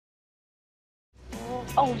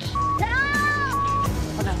Oh, no!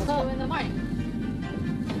 Oh, no, let's go in the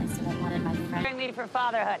morning. That's what I wanted my friend. Bring me for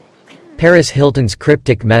fatherhood. Paris Hilton's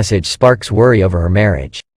cryptic message sparks worry over her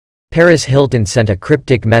marriage. Paris Hilton sent a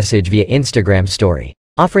cryptic message via Instagram story,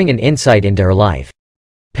 offering an insight into her life.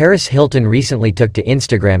 Paris Hilton recently took to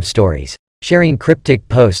Instagram stories, sharing cryptic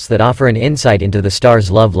posts that offer an insight into the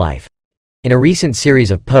star's love life. In a recent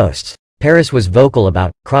series of posts, Paris was vocal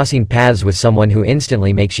about crossing paths with someone who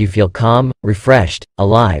instantly makes you feel calm, refreshed,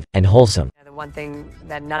 alive, and wholesome. The one thing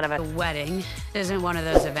that none of us... The wedding isn't one of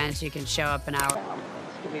those events you can show up an hour.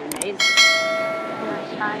 It's gonna be amazing.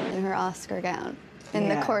 In her Oscar gown, in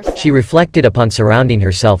the corset. She reflected upon surrounding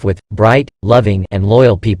herself with bright, loving, and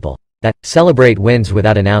loyal people that celebrate wins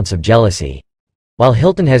without an ounce of jealousy. While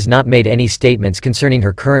Hilton has not made any statements concerning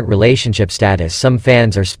her current relationship status, some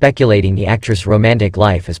fans are speculating the actress' romantic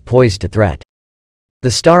life is poised to threat.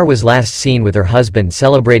 The star was last seen with her husband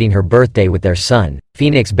celebrating her birthday with their son,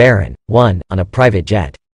 Phoenix Barron, on a private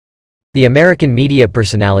jet. The American media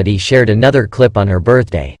personality shared another clip on her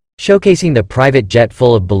birthday, showcasing the private jet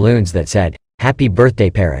full of balloons that said, "Happy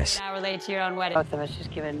birthday, Paris." Now relate to your own wedding. Both of us,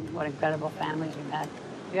 just given what incredible families we've had.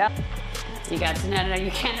 Yep. You got to, no,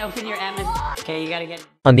 you can't open your Okay, you gotta get...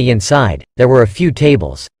 On the inside, there were a few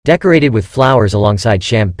tables, decorated with flowers alongside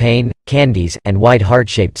champagne, candies, and white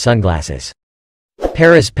heart-shaped sunglasses.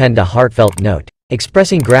 Paris penned a heartfelt note,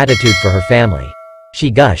 expressing gratitude for her family.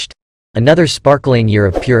 She gushed, "Another sparkling year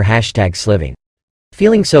of pure #sliving.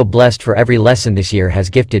 Feeling so blessed for every lesson this year has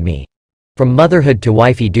gifted me. From motherhood to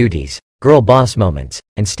wifey duties, girl boss moments,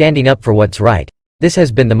 and standing up for what's right, this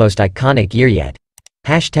has been the most iconic year yet.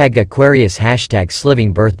 #Aquarius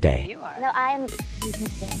 #sliving birthday." You are. No, I'm...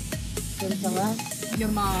 Your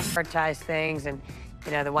mom prioritize things, and,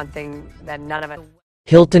 you know, the one thing that none of us...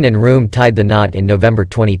 Hilton and Room tied the knot in November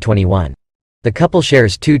 2021. The couple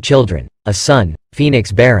shares 2 children, a son,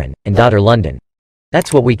 Phoenix Barron, and daughter London.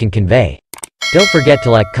 That's what we can convey. Don't forget to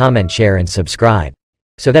like, comment, share, and subscribe,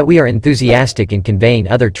 so that we are enthusiastic in conveying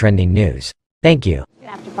other trending news. Thank you. You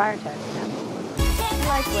have to prioritize, you know? I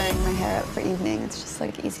like wearing my hair up for evening. It's just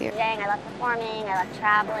like easier. I love performing, I love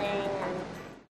traveling, and